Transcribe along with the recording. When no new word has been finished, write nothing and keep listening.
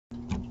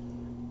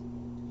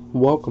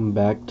Welcome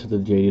back to the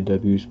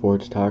JDW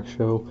Sports Talk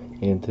Show.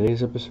 In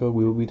today's episode,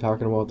 we will be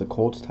talking about the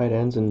Colts tight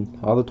ends and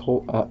how the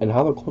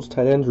Colts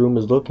tight ends room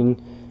is looking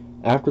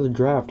after the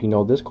draft.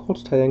 This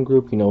Colts tight end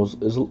group,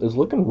 is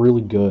looking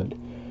really good.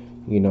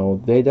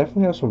 They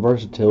definitely have some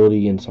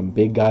versatility and some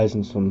big guys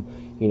and some,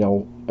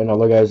 and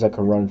other guys that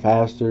can run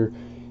faster.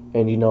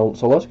 And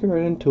so let's get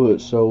right into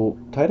it. So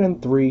tight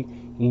end 3,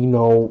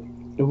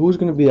 who's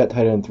going to be that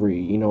tight end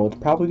 3? It's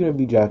probably going to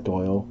be Jack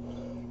Doyle.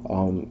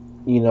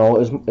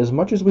 As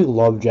much as we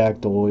love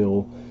Jack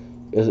Doyle,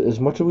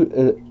 as much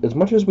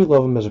as we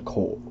love him as a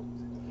Colt,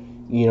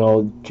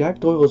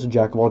 Jack Doyle is a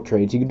jack of all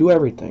trades. He can do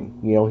everything.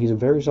 He's a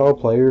very solid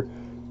player,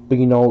 but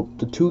the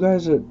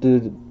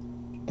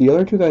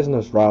other two guys in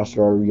this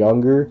roster are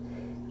younger,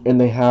 and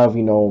they have a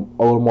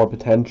little more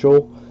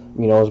potential.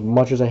 As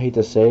much as I hate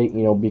to say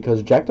it,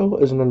 because Jack Doyle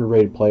is an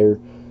underrated player,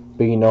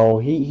 but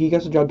he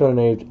gets the job done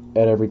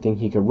at everything.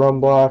 He can run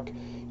block.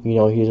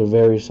 He's a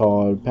very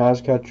solid pass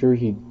catcher.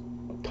 He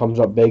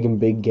comes up big in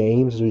big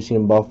games, as we've seen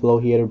in Buffalo.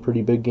 He had a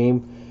pretty big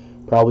game,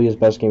 probably his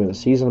best game of the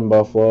season in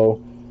Buffalo.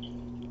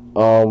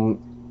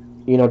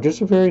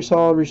 Just a very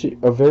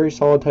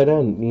solid tight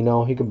end.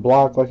 He can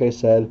block, like I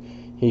said.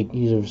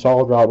 He's a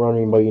solid route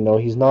runner, but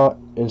he's not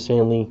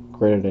insanely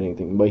great at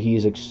anything. But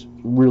he's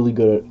really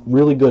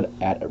good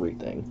at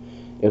everything,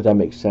 if that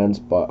makes sense.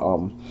 But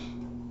and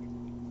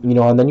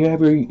then you have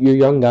your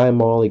young guy,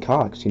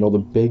 Alie-cox.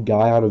 The big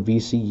guy out of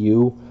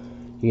VCU.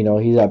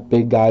 He's that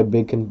big guy,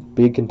 big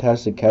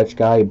contested catch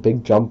guy,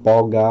 big jump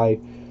ball guy.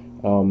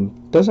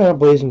 Doesn't have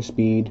blazing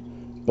speed,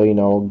 but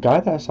a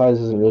guy that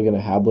size isn't really going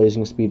to have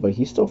blazing speed, but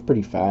he's still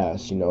pretty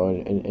fast,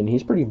 and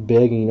he's pretty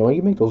big, and he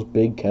can make those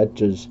big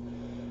catches.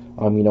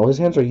 His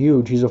hands are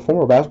huge. He's a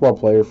former basketball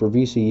player for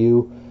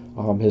VCU.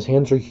 His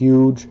hands are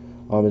huge.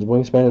 His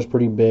wingspan is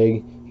pretty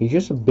big. He's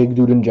just a big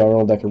dude in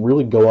general that can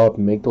really go up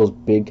and make those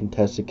big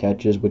contested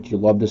catches, which you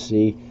love to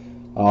see.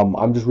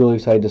 I'm just really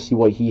excited to see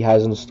what he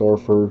has in store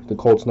for the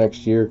Colts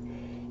next year.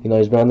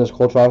 He's been on this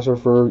Colts roster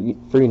for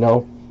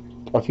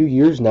a few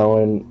years now,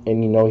 and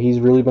he's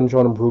really been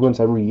showing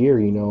improvements every year.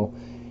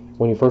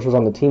 When he first was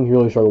on the team, he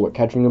really struggled with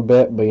catching a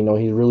bit, but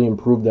he's really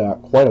improved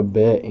that quite a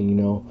bit.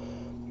 And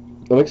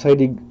I'm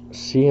excited to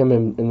see him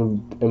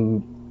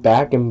in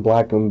back in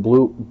black and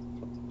blue,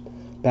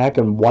 back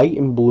in white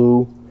and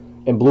blue,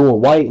 and blue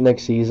and white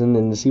next season,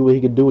 and to see what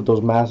he could do with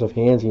those massive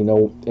hands.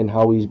 And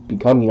how he's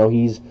become.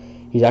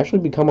 He's actually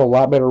become a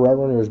lot better route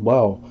runner as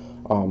well.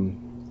 I'm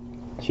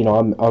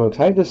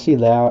excited to see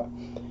that.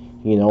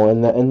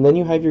 And then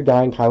you have your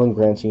guy in Kylen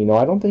Granson.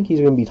 I don't think he's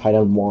going to be tight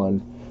end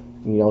 1.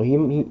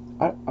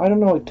 I don't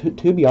know.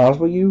 To be honest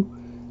with you,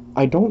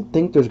 I don't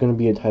think there's going to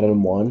be a tight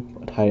end 1,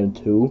 a tight end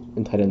 2,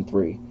 and tight end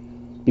 3.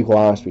 Be quite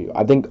honest with you.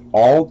 I think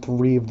all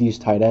 3 of these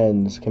tight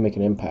ends can make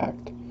an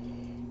impact.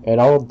 And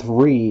all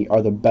 3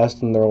 are the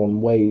best in their own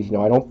ways.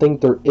 I don't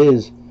think there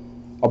is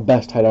a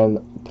best tight end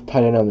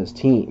on this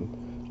team.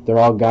 They're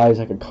all guys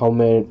that could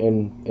come in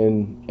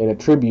and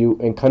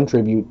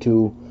contribute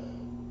to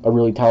a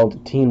really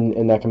talented team,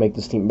 and that can make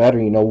this team better.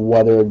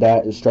 Whether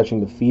that is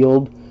stretching the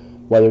field,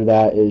 whether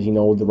that is,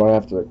 the run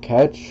after the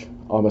catch,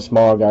 a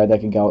smaller guy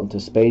that could get out into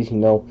space,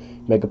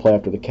 make a play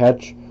after the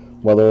catch,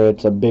 whether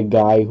it's a big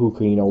guy who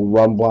could,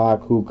 run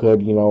block, who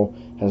could,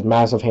 has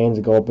massive hands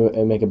to go up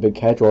and make a big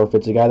catch, or if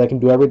it's a guy that can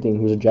do everything,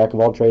 who's a jack of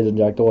all trades, and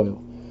Jack Doyle.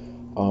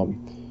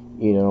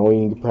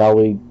 You could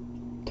probably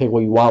take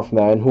what you want from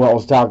that, and who I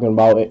was talking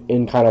about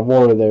in kind of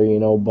order there,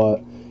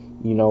 but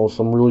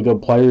some really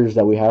good players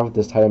that we have at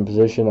this tight end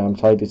position. I'm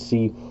excited to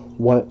see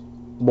what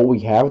we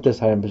have at this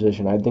tight end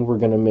position. I think we're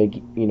gonna make,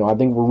 I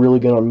think we're really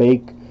gonna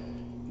make,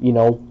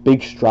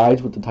 big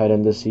strides with the tight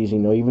end this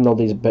season. Even though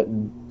they've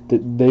been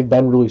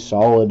really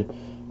solid.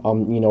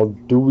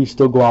 Do we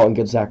still go out and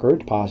get Zach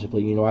Ertz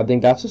possibly? I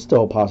think that's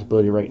still a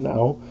possibility right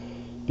now,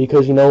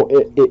 because if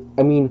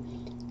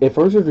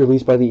Ertz is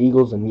released by the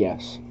Eagles, then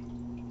yes.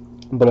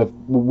 But if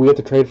we have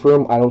to trade for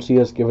him, I don't see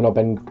us giving up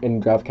any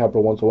draft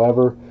capital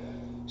whatsoever.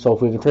 So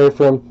if we have to trade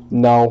for him,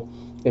 no.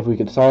 If we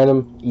could sign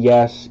him,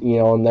 yes.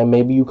 And then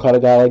maybe you cut a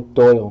guy like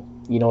Doyle.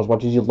 As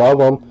much as you love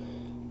him,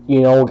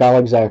 a guy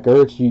like Zach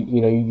Ertz,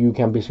 you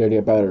can't be scared to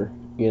get better.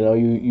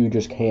 You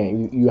just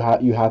can't. You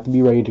have to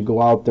be ready to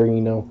go out there,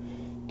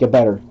 get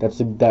better. That's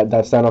the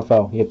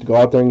NFL. You have to go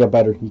out there and get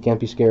better. You can't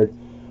be scared.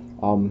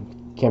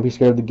 Can't be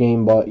scared of the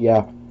game. But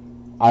yeah,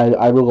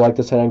 I really like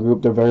this tight end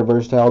group. They're very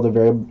versatile.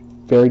 They're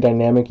very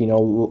dynamic.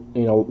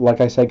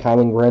 Like I said,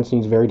 Kylen Granson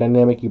is very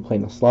dynamic. You play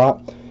in the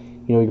slot.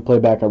 He can play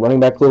back at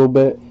running back a little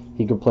bit.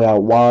 He can play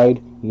out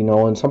wide.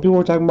 And some people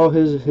were talking about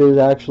his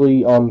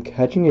actually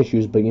catching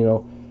issues, but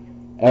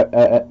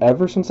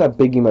ever since that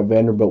big game at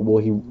Vanderbilt,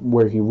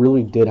 where he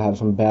really did have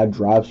some bad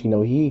drops,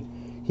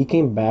 he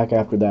came back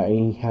after that,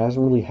 and he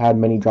hasn't really had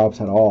many drops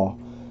at all.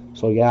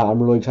 So yeah,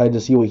 I'm really excited to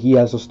see what he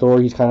has in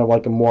store. He's kind of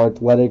like a more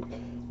athletic,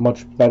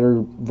 much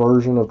better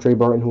version of Trey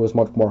Burton, who has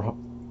much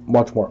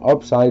more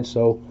upside.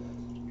 So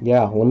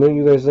yeah, let me know what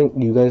you guys think.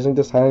 Do you guys think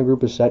this tight end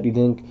group is set? Do you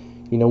think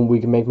we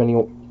can make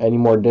any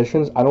more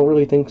additions? I don't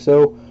really think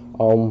so.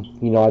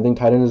 I think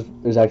tight end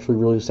is actually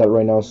really set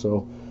right now.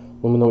 So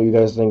Let me know what you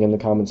guys think in the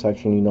comment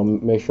section. You know,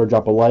 make sure to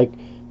drop a like,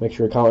 make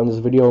sure to comment on this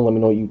video, and let me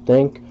know what you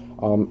think.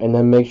 And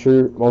then make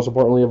sure, most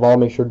importantly of all,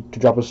 make sure to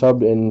drop a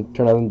sub and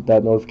turn on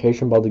that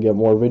notification bell to get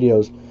more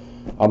videos.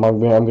 I'm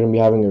going to be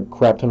having a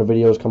crap ton of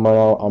videos coming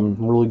out. I'm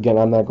really getting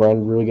on that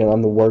grind, really getting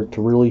on the work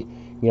to really,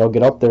 you know,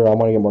 get up there. I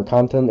want to get more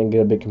content and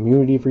get a big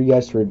community for you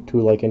guys to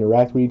like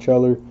interact with each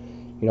other.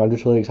 You know, I'm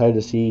just really excited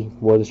to see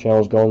where this channel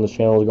is going. This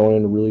channel is going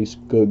in a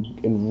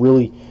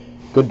really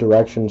good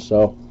direction.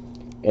 So,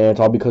 and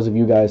it's all because of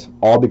you guys,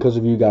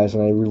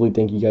 and I really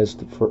thank you guys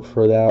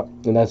for that.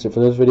 And that's it for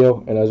this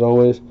video. And as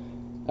always,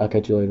 I'll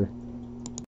catch you later.